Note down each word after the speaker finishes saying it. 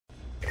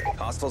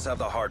Hostiles have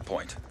the hard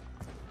point.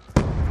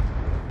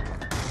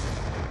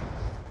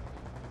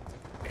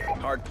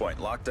 Hard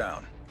point locked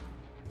down.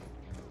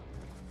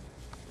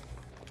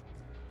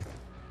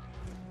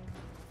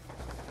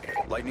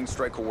 Lightning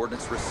strike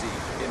coordinates received.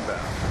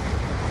 Inbound.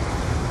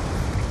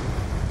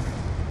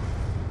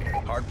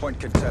 Hard point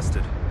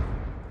contested.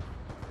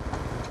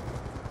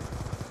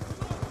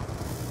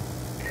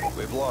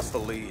 We've lost the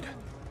lead.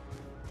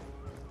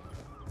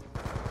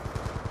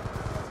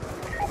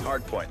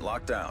 Hard point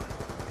locked down.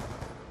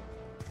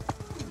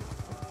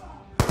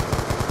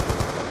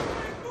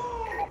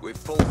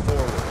 We've pulled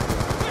forward.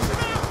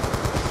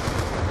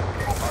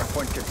 Hard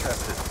point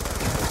contested.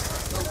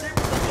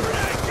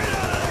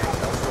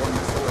 Hellstorm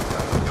missile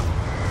inbound.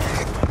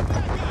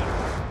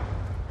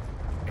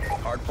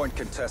 Hard point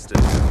contested.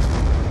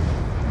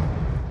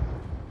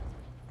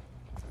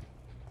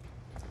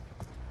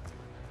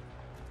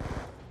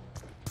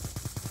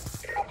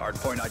 Hard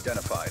point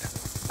identified.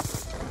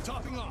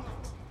 Topping off.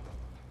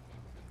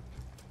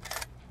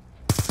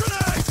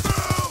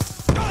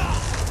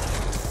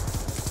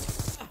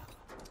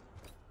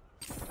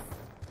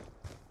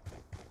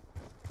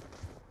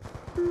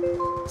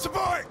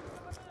 Support!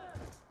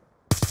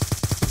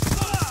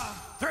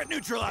 Threat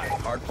neutralized!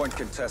 Hard point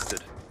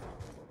contested.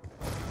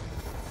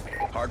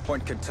 Hard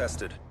point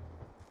contested.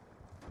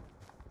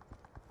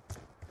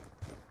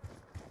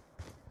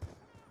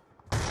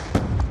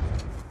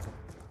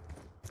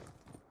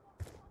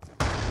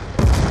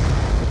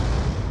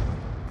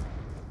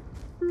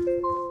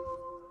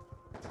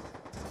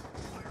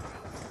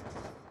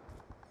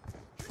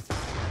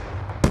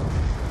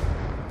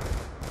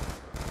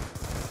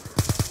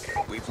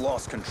 We've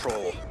lost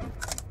control.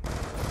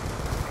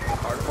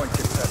 Hardpoint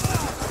contested.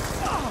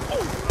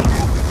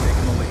 We've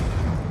taken the lead.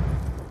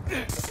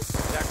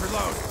 Back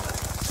reload.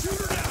 Shoot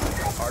her down.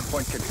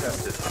 Hardpoint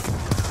contested.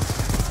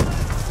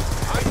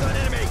 Eyes on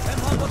enemy.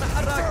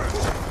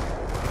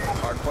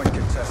 Hardpoint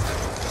contested.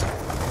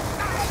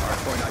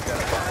 Hardpoint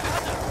identified.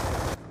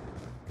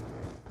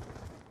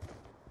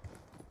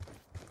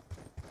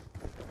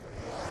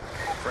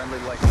 Friendly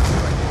lightning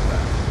strike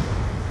inbound.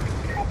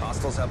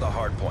 Hostiles have the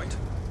hardpoint.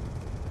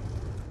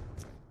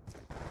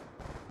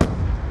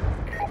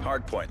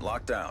 Hardpoint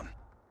locked down.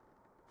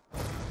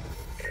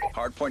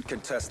 Hardpoint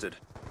contested.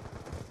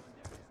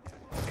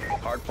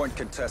 Hardpoint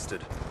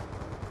contested.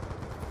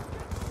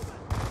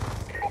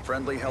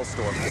 Friendly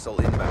Hellstorm missile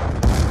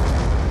inbound.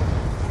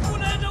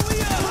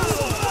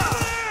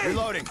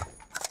 Reloading.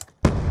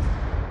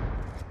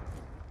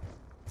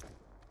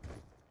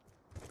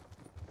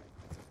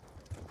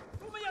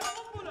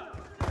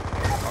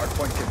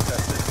 Hardpoint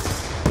contested.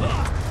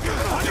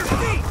 On your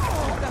feet!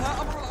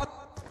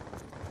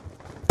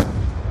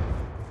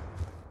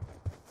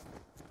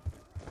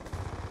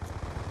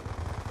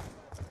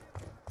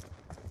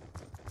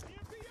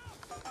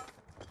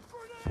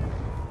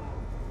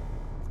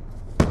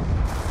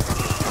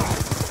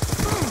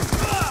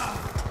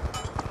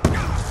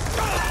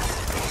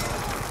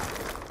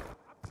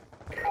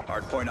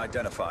 Hardpoint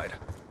identified.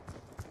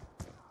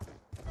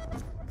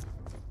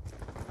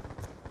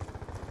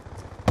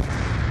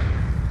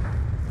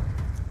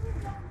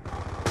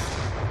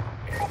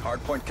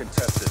 Hardpoint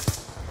contested.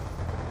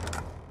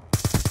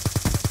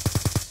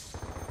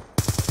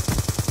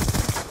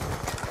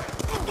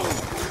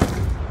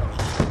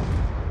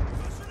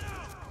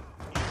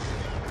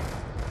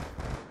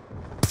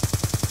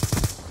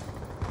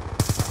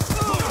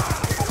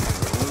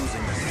 We're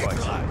losing this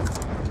fight.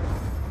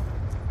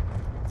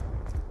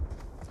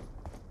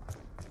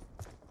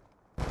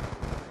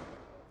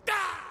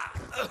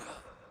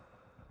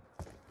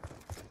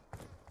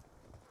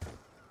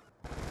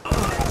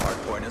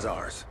 Hardpoint is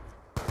ours.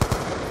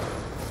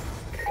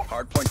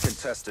 Hardpoint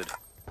contested.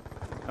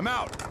 I'm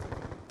out.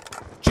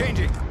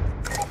 Changing.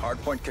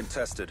 Hardpoint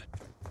contested.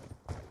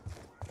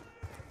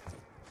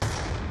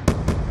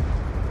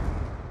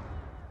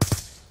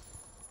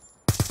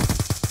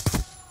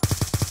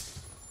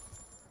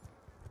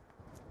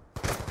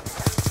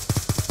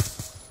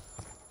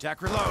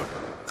 Jack reload.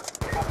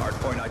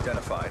 Hardpoint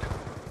identified.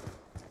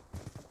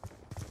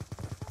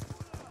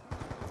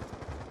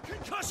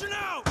 Concussion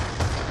out!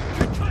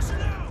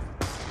 Concussion out!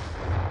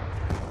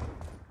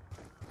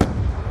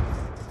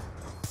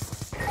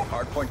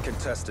 Hardpoint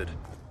contested.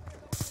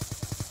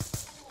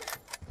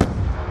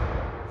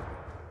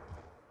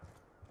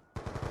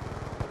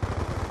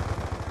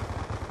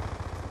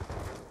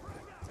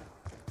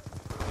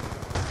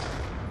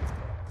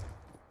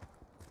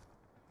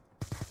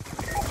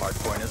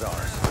 Hardpoint is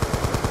ours.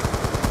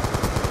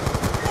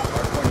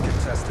 Hardpoint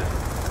contested.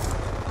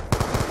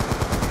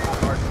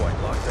 Hardpoint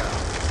locked down.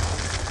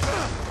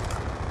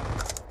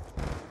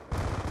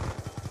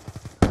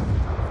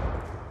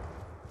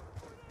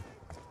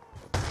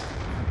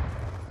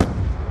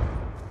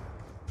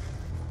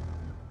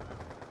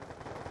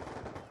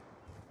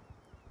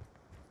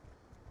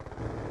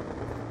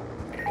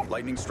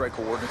 Lightning strike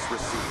coordinates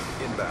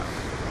received. Inbound.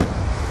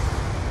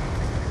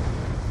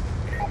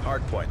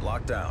 Hardpoint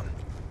locked down.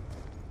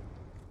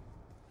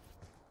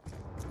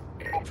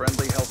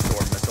 Friendly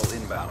Hellstorm missile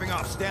inbound. Popping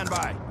off. Stand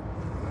by.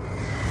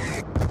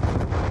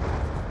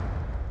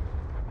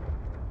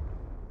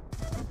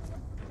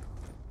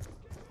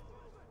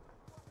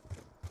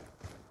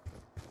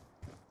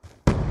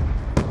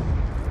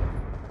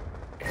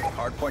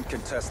 Hardpoint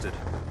contested.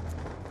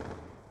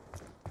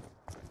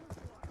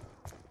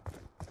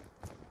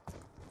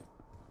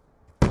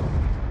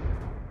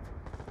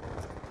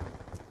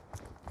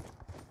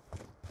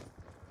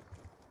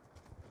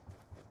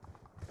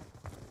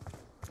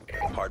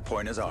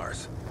 Hardpoint is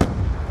ours.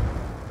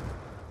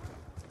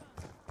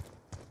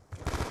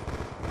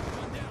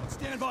 One down.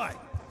 Stand by.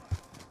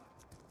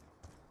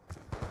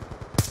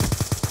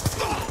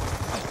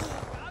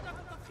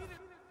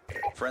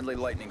 Friendly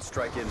lightning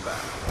strike inbound.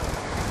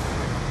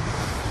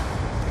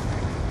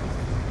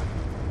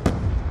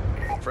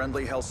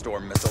 Friendly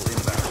Hellstorm missile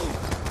inbound.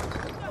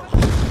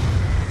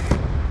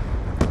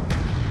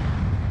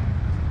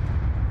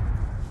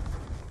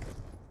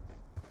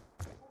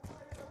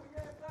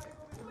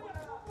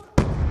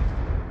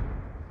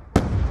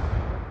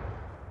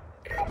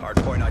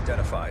 Hardpoint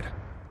identified.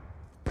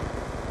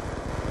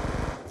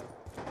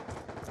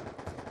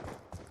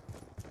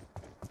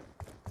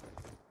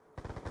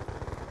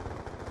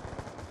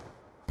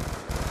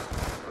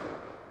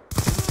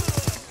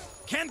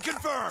 Can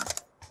confirm.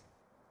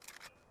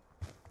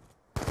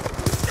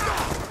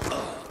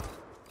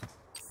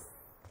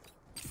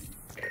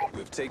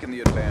 We've taken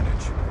the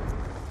advantage.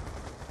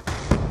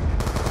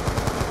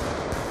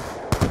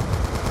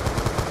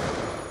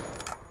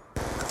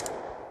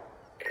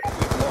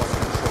 We've lost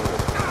control.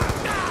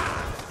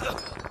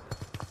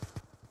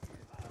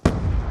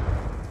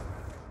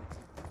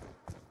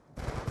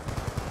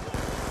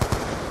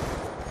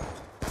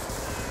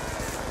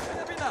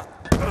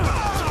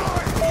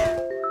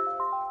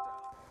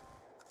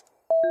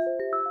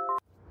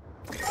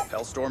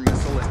 Hellstorm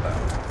missile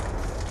inbound.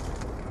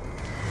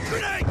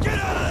 Grenade! Get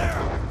out of there!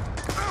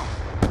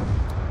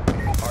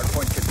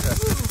 Hardpoint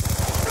contested.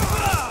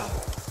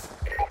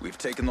 We've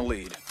taken the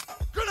lead.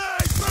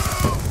 Grenade!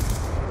 Move!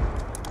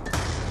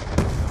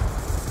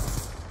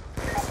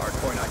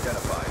 Hardpoint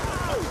identified.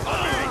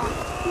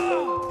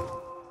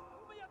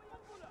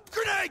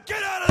 Grenade!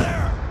 Get out of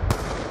there!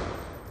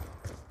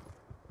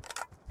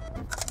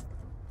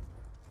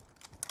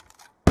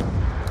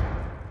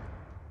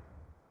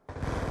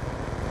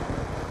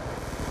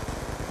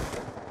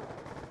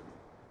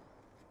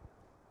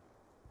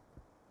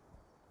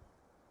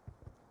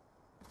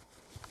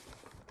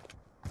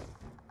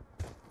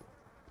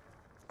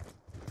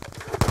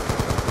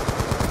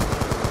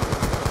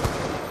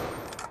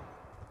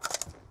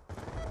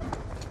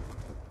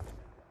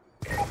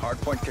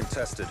 Hardpoint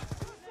contested.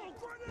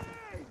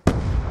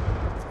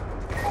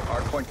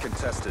 Hardpoint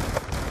contested.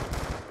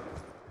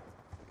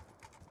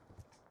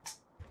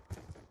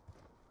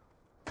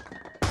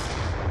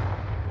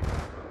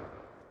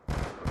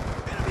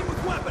 Enemy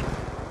with weapon!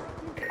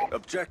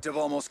 Objective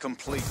almost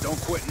complete. Don't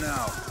quit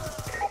now.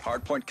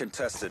 Hardpoint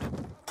contested.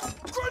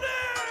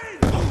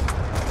 Grenade!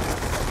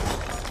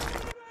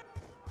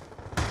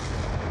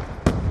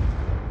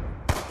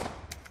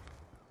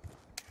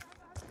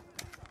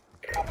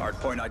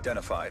 Hardpoint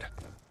identified.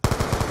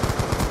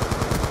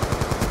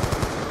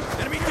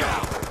 Enemy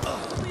down!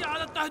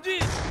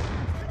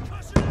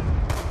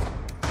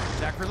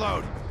 Attack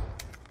reload.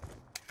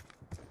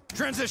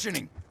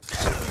 Transitioning.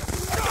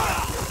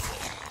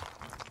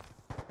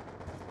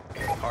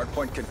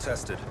 Hardpoint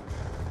contested.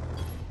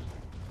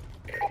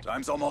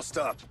 Time's almost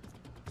up.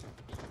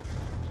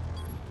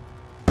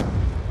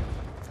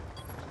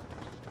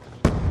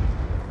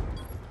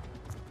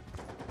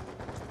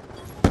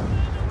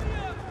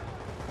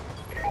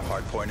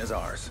 Hardpoint is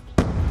ours.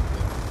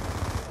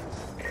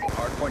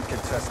 Hardpoint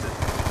contested.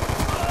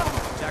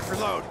 Attack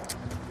reload.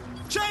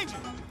 Changing!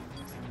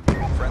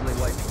 Friendly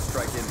lightning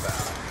strike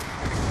inbound.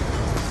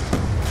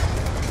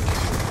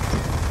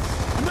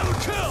 Another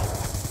kill!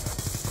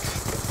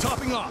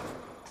 Topping off.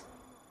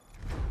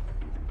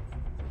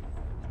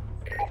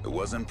 It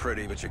wasn't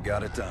pretty, but you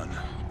got it done.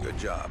 Good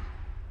job.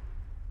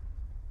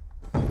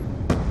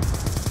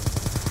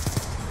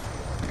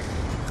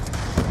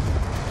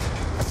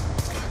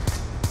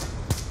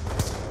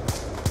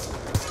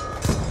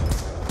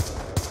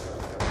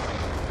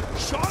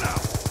 Shot out!